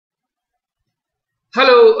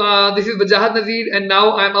Hello, this is Wajahat and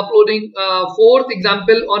now I am uploading fourth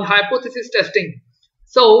example on hypothesis testing.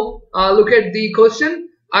 So, look at the question.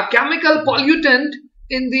 A chemical pollutant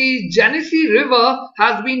in the Genesee River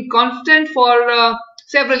has been constant for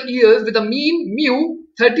several years with a mean mu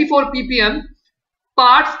 34 ppm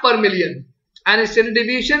parts per million and a standard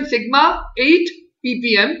deviation sigma 8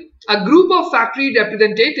 ppm. A group of factory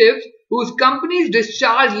representatives whose companies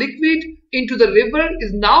discharge liquid into the river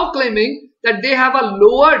is now claiming that they have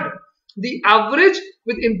lowered the average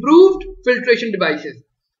with improved filtration devices.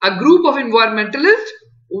 A group of environmentalists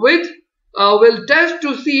will test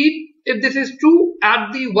to see if this is true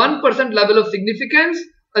at the 1% level of significance,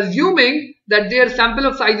 assuming that their sample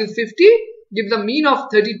of size is 50, gives a mean of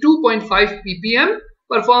 32.5 ppm,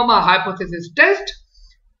 perform a hypothesis test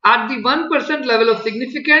at the 1% level of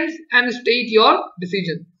significance and state your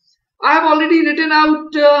decision. I have already written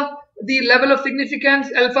out the level of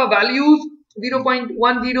significance alpha values 0.10,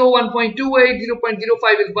 1.28,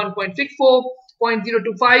 0.05 is 1.64,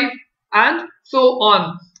 0.025 and so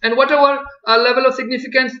on. And whatever level of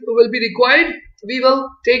significance will be required, we will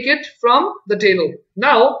take it from the table.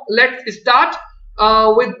 Now let's start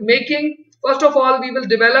with making, first of all, we will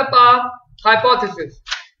develop a hypothesis.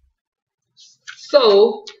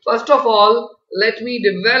 So first of all, let me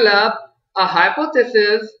develop a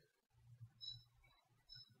hypothesis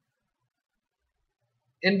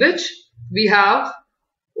in which we have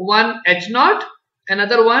one H0,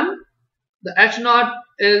 another one, the H0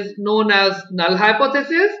 is known as null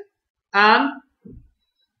hypothesis and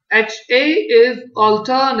HA is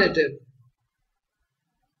alternative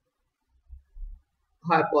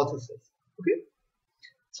hypothesis. Okay,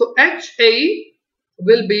 so HA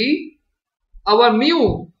will be our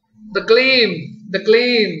mu, the claim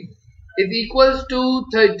is equals to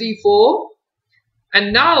 34.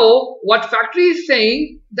 And now what factory is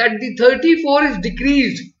saying that the 34 is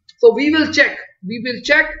decreased. So we will check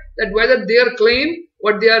that whether their claim,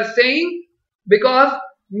 what they are saying, because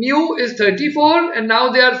mu is 34 and now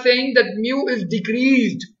they are saying that mu is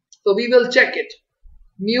decreased. So we will check it.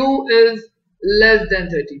 Mu is less than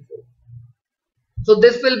 34. So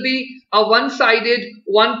this will be a one-sided,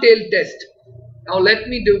 one-tailed test. Now let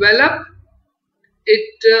me develop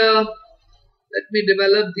it. Let me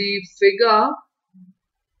develop the figure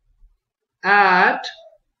at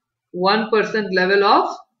 1% level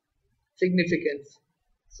of significance.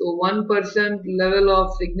 So 1% level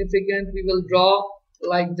of significance we will draw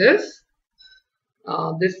like this.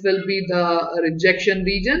 This will be the rejection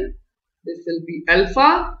region. This will be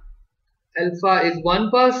alpha. Alpha is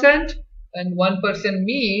 1% and 1%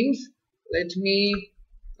 means, let me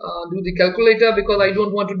do the calculator because I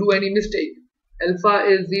don't want to do any mistake. Alpha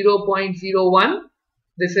is 0.01.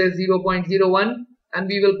 This is 0.01. And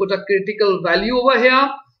we will put a critical value over here.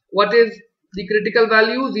 What is the critical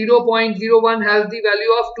value? 0.01 has the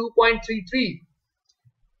value of 2.33.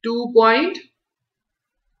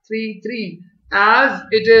 2.33. As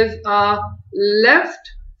it is a left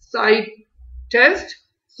side test,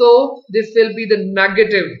 so this will be the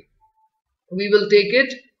negative. We will take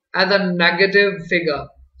it as a negative figure.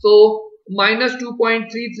 So minus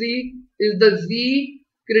 2.33 is the Z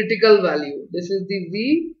critical value. This is the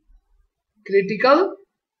Z critical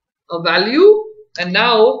value, and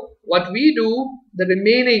now what we do, the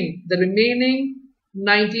remaining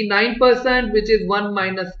 99%, which is 1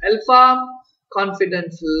 minus alpha,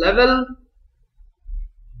 confidence level.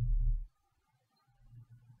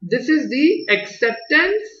 This is the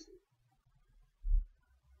acceptance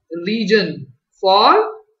region for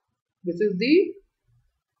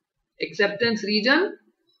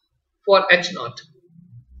H0,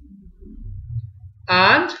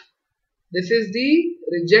 and this is the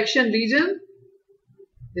rejection region.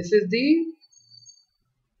 This is the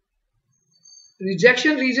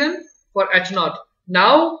rejection region for H0.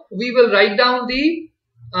 Now we will write down the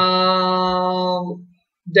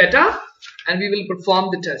data and we will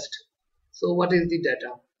perform the test. So what is the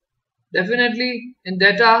data? Definitely in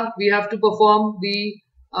data we have to perform the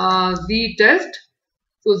Z test.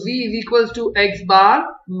 So Z is equals to X bar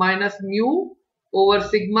minus mu over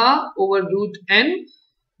sigma over root N.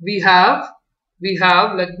 We have,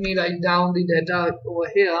 let me write down the data over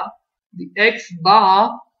here. The X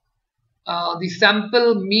bar, the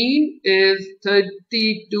sample mean is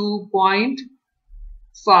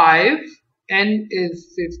 32.5, N is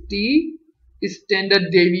 50, standard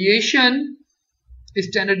deviation,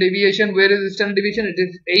 where is the standard deviation? It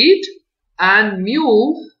is 8, and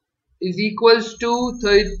mu is equals to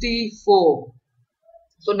 34.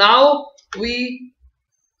 So now we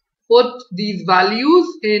put these values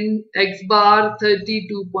in X bar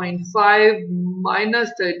 32.5 minus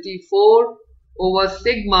 34 over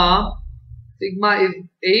sigma. Sigma is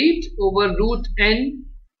 8 over root n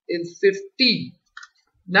is 50.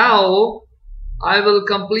 Now I will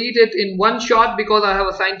complete it in one shot because I have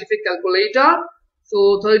a scientific calculator.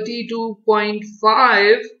 So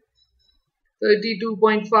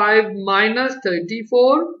 32.5 minus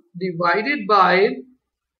 34 divided by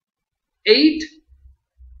 8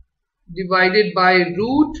 divided by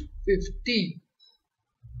root 50.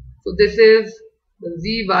 So this is the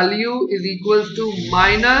z value is equals to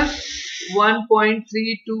minus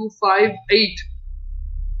 1.3258.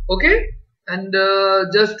 Okay, and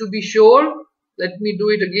just to be sure, let me do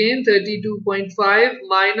it again. 32.5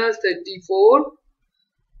 minus 34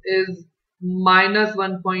 is minus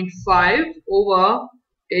 1.5 over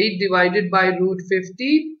 8 divided by root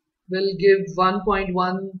 50 will give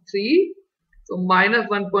 1.13. So minus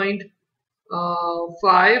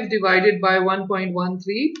 1.5 divided by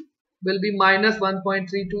 1.13 will be minus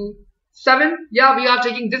 1.327. Yeah, we are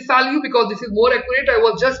taking this value because this is more accurate. I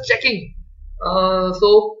was just checking.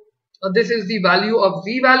 So this is the value of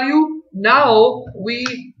z value. Now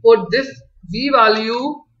we put this z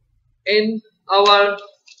value in our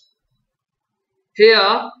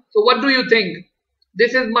here. So what do you think?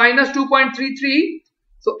 This is minus 2.33.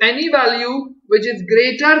 So any value which is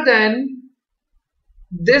greater than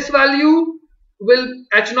this value will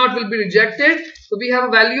H0 will be rejected. So we have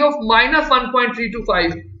a value of minus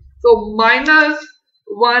 1.325. So minus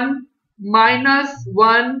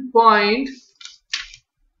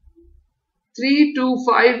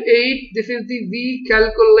 1.3258. This is the Z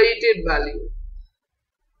calculated value.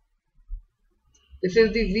 This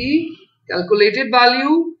is the Z calculated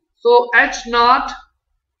value. So H0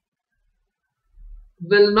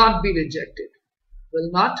 will not be rejected.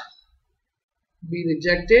 Will not be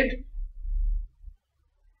rejected.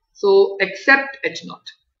 So accept H0.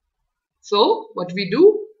 So what we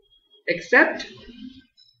do? Accept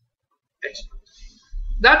H0.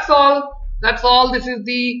 That's all. That's all. This is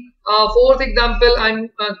the fourth example. I'm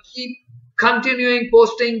keep continuing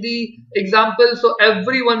posting the examples so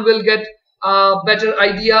everyone will get a better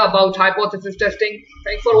idea about hypothesis testing.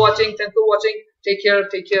 Thanks for watching. Thanks for watching. Take care.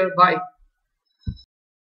 Take care. Bye.